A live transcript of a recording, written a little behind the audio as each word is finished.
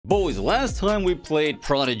boys, last time we played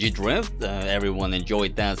Prodigy Drift. Everyone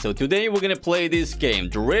enjoyed that. So today we're gonna play this game,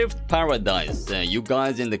 Drift Paradise. You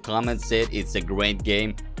guys in the comments said it's a great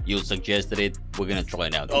game. You suggested it. We're gonna try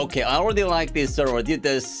it out. Okay, I already like this server.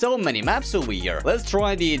 There's so many maps over here. Let's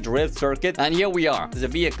try the drift circuit. And here we are. There's a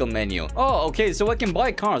vehicle menu. Oh, okay. So I can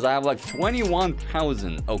buy cars. I have like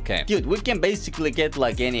 21,000. Okay. Dude, we can basically get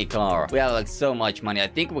like any car. We have like so much money. I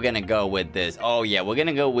think we're gonna go with this. Oh, yeah. We're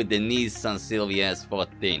gonna go with the Nissan Silvia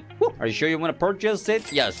S14. Woo. Are you sure you want to purchase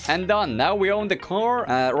it? Yes. And done. Now we own the car.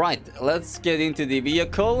 Right. Let's get into the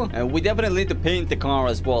vehicle. We definitely need to paint the car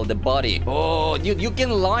as well. The body. Oh, dude, you can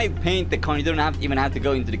live paint the car. You don't even have to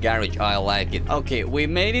go into the garage. I like it. Okay, we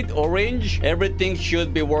made it orange. Everything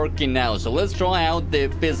should be working now. So let's try out the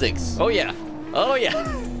physics. Oh yeah. Oh yeah.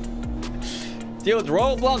 Dude,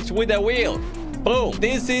 Roblox with a wheel. Boom.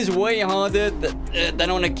 This is way harder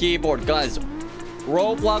than on a keyboard, guys.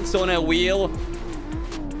 Roblox on a wheel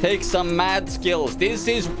takes some mad skills. This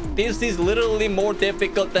is literally more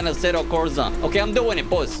difficult than Assetto Corsa. Okay, I'm doing it,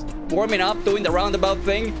 boys. Warming up, doing the roundabout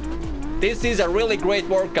thing. This is a really great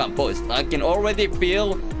workout, boys. I can already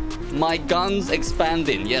feel my guns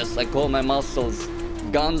expanding. Yes, I call my muscles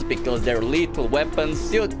guns because they're lethal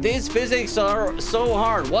weapons. Dude, these physics are so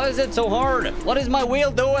hard. Why is it so hard? What is my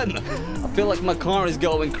wheel doing? I feel like my car is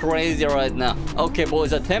going crazy right now. Okay,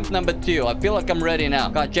 boys, attempt number 2. I feel like I'm ready now.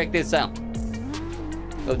 God, check this out.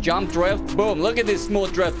 So jump drift. Boom. Look at this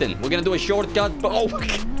smooth drifting. We're gonna do a shortcut. Oh my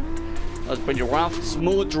God. That's pretty rough.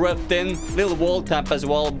 Smooth drifting. Little wall tap as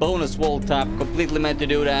well. Bonus wall tap. Completely meant to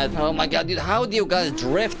do that. Oh my God, dude. How do you guys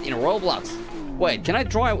drift in Roblox? Wait, can I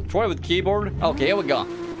try with keyboard? Okay, here we go.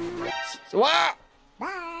 What?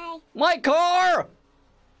 Bye. My car!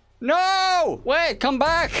 No! Wait, come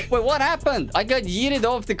back! Wait, what happened? I got yeeted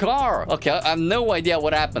off the car. Okay, I have no idea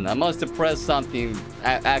what happened. I must have pressed something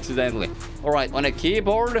accidentally. All right, on a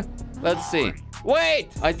keyboard. Let's see. Wait!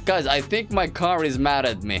 Guys, I think my car is mad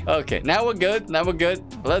at me. Okay, now we're good. Now we're good.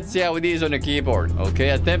 Let's see how it is on a keyboard. Okay,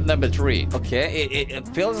 attempt number 3. Okay, it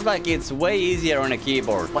feels like it's way easier on a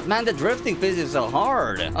keyboard. But man, the drifting physics are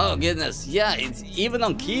hard. Oh, goodness. Yeah, it's even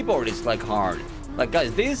on keyboard, it's like hard. Like,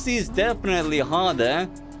 guys, this is definitely harder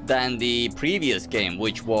than the previous game,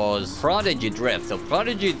 which was Prodigy Drift. So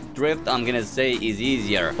Prodigy Drift, I'm gonna say, is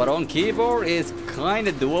easier, but on keyboard it's kind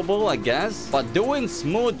of doable, I guess. But doing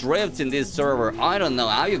smooth drifts in this server, I don't know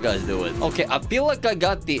how you guys do it. Okay, I feel like I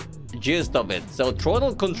got the gist of it. So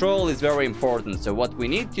throttle control is very important. So what we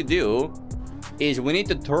need to do is we need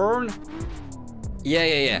to turn.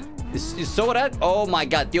 Yeah. You saw that? Oh my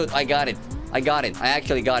God, dude, I got it. I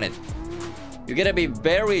actually got it. You gotta be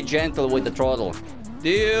very gentle with the throttle.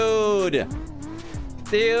 Dude,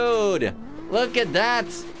 look at that.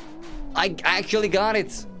 I actually got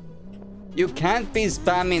it. You can't be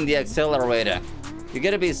spamming the accelerator. You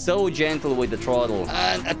gotta be so gentle with the throttle.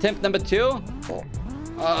 Attempt number 2.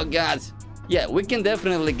 Oh God. Yeah, we can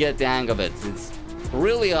definitely get the hang of it. It's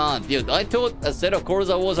really hard, dude. I thought Assetto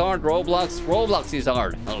Corsa was hard. Roblox is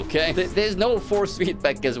hard. Okay, there's no force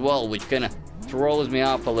feedback as well, which kind of throws me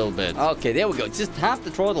off a little bit. Okay, there we go. Just tap the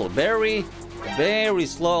throttle very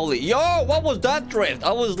slowly. Yo, what was that drift?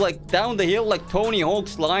 I was like down the hill like Tony Hawk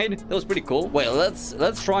slide. That was pretty cool. Wait,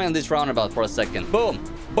 let's try on this roundabout for a second. Boom.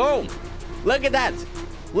 Look at that.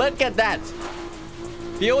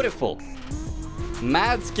 Beautiful.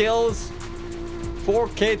 Mad skills.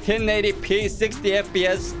 4K 1080p 60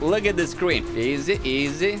 FPS. Look at the screen.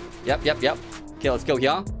 Easy. Yep. Okay, let's go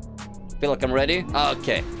here. Feel like I'm ready.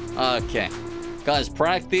 Okay. Guys,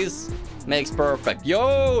 practice makes perfect.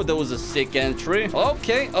 Yo, that was a sick entry.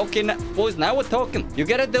 Okay, now, boys, now we're talking. You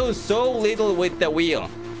gotta do so little with the wheel.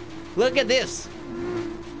 Look at this.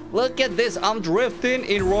 I'm drifting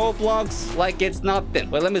in Roblox like it's nothing.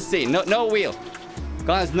 Well, let me see. No wheel.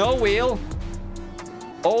 Guys, no wheel.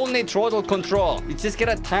 Only throttle control. You just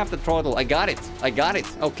gotta tap the throttle. I got it.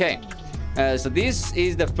 Okay. So this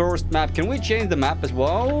is the first map. Can we change the map as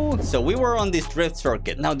well? So we were on this drift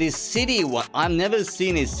circuit. Now this city one, I've never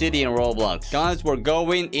seen a city in Roblox. Guys, we're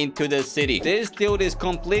going into the city. This dude is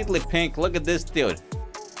completely pink. Look at this dude.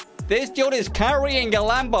 This dude is carrying a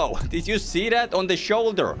Lambo. Did you see that on the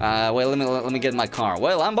shoulder? Wait, let me get my car.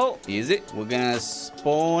 Well, Lambo, easy. We're gonna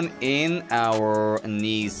spawn in our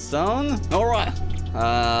Nissan. All right.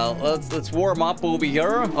 Let's warm up over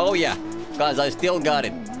here. Oh yeah, guys, I still got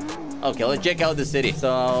it. Okay, let's check out the city.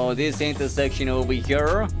 So this intersection over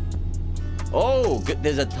here. Oh,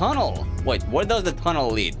 there's a tunnel. Wait, where does the tunnel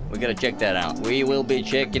lead? We gotta check that out. We will be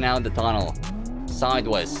checking out the tunnel.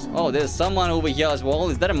 Sideways. Oh, there's someone over here as well.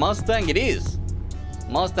 Is that a Mustang? It is.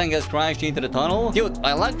 Mustang has crashed into the tunnel. Dude,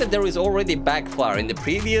 I like that there is already backfire. In the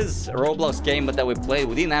previous Roblox game that we played,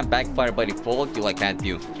 we didn't have backfire by default. You like had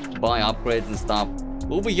to buy upgrades and stuff.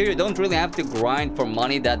 Over here, you don't really have to grind for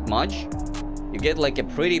money that much. You get like a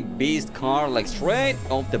pretty beast car, like straight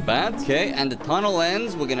off the bat. Okay, and the tunnel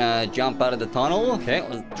ends. We're gonna jump out of the tunnel. Okay,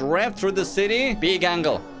 let's drive through the city. Big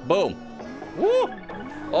angle. Boom. Woo!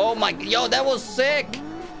 Oh my, yo, that was sick.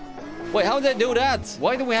 Wait, how did I do that?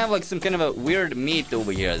 Why do we have like some kind of a weird meat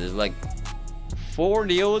over here? There's like 4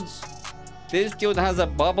 dudes. This dude has a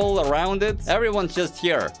bubble around it. Everyone's just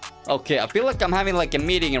here. Okay, I feel like I'm having like a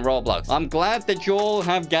meeting in Roblox. I'm glad that you all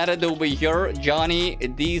have gathered over here. Johnny,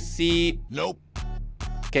 DC. Nope.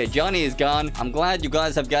 Okay, Johnny is gone. I'm glad you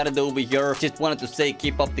guys have gathered over here. Just wanted to say,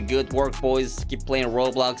 keep up the good work, boys. Keep playing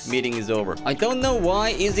Roblox. Meeting is over. I don't know why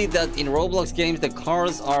is it that in Roblox games, the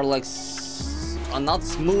cars are like... are not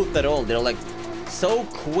smooth at all. They're like so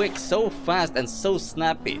quick, so fast, and so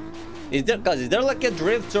snappy. Is there like a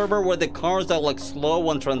drift server where the cars are like slow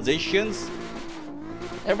on transitions?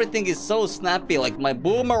 Everything is so snappy, like my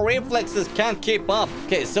boomer reflexes can't keep up.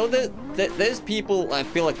 Okay, so there's people I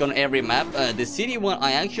feel like on every map. The city one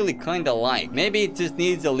I actually kind of like. Maybe it just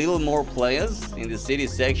needs a little more players in the city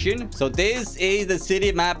section. So this is the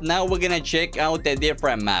city map. Now we're gonna check out a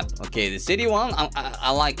different map. Okay, the city one,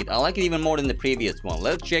 I like it. I like it even more than the previous one.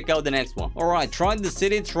 Let's check out the next one. All right, try the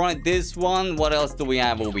city, try this one. What else do we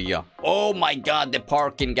have over here? Oh my god, the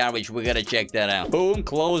parking garage. We gotta check that out. Boom,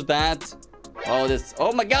 close that.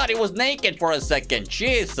 Oh my god, it was naked for a second.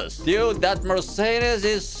 Jesus. Dude, that Mercedes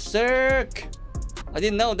is sick. I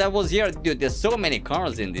didn't know that was here. Dude, there's so many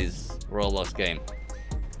cars in this Roblox game.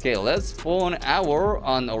 Okay, let's spawn our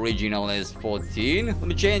unoriginal S14. Let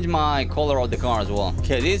me change my color of the car as well.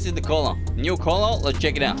 Okay, this is the color. New color, let's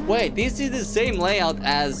check it out. Wait, this is the same layout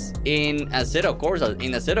as in Assetto Corsa.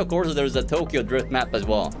 In Assetto Corsa, there's a Tokyo Drift map as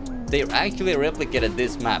well. They actually replicated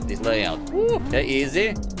this map, this layout. Woo. Okay,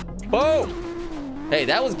 easy. Boom. Hey,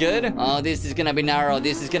 that was good. Oh, this is gonna be narrow.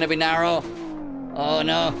 This is gonna be narrow. Oh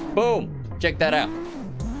no. Boom. Check that out.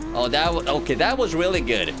 Oh, that was really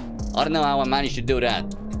good. I don't know how I managed to do that.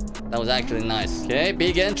 That was actually nice. Okay,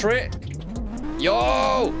 big entry.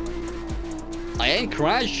 Yo! I ain't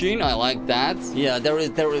crashing. I like that. Yeah, there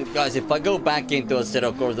is guys, if I go back into a set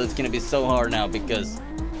of course, it's gonna be so hard now because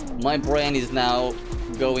my brain is now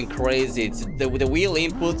going crazy. It's the wheel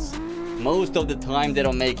inputs. Most of the time, they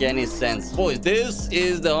don't make any sense. Boys, this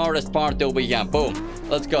is the hardest part over here. Boom.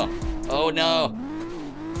 Let's go. Oh, no.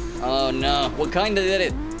 Oh, no. We kind of did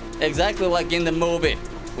it. Exactly like in the movie.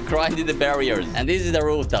 We grinded the barriers. And this is the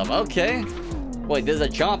rooftop. Okay. Wait, there's a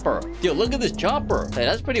chopper. Dude, look at this chopper. Hey,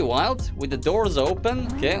 that's pretty wild. With the doors open.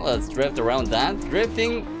 Okay, let's drift around that.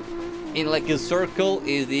 Drifting in like a circle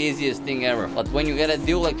is the easiest thing ever, but when you gotta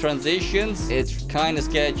do like transitions, it's kind of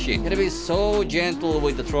sketchy. You gotta be so gentle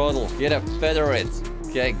with the throttle. You gotta feather it.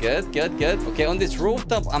 Okay, good. Okay, on this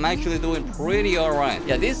rooftop, I'm actually doing pretty alright.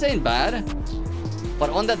 Yeah, this ain't bad, but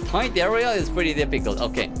on that tight area, it's pretty difficult.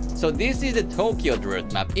 Okay, so this is the Tokyo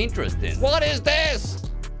Drift map. Interesting. What is this?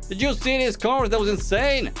 Did you see these cars? That was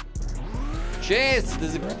insane. Jeez,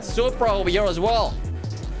 there's a Supra over here as well.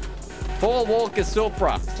 Paul Walker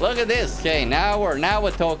Supra. Look at this. Okay, now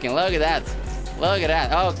we're talking. Look at that. Look at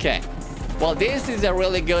that. Okay. Well, this is a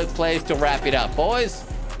really good place to wrap it up, boys.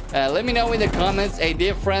 Let me know in the comments a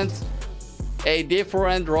different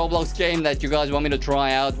Roblox game that you guys want me to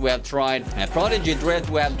try out. We have tried Prodigy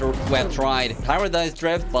Drift. We have tried Paradise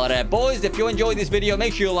Drift. But boys, if you enjoyed this video,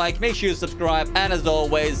 make sure you like, make sure you subscribe, and as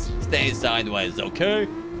always, stay sideways. Okay.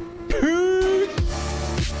 Peace.